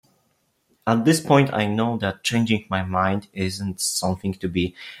At this point, I know that changing my mind isn't something to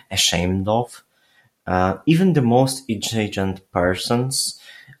be ashamed of. Even the most intelligent persons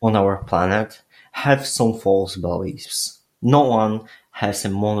on our planet have some false beliefs. No one has a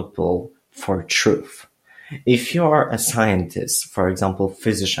monopoly for truth. If you are a scientist, for example,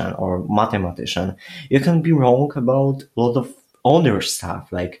 physician or mathematician, you can be wrong about a lot of other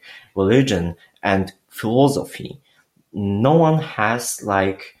stuff like religion and philosophy. No one has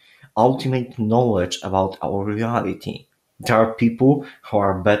like ultimate knowledge about our reality. There are people who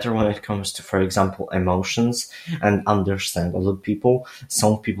are better when it comes to, for example, emotions and understand other people.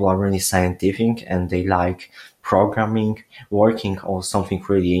 Some people are really scientific and they like programming, working on something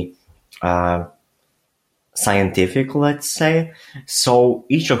really uh, scientific, let's say. So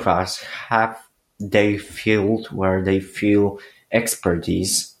each of us have their field where they feel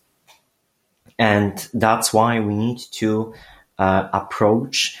expertise, and that's why we need to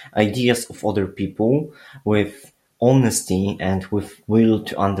approach ideas of other people with honesty and with will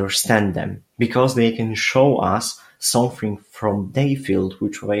to understand them, because they can show us something from their field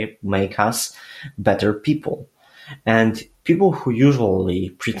which will make us better people. And people who usually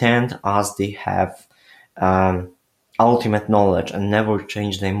pretend as they have um, ultimate knowledge and never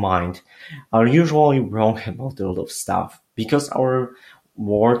change their mind are usually wrong about a lot of stuff, because our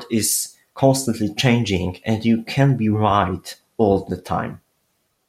world is constantly changing and you can be right all the time.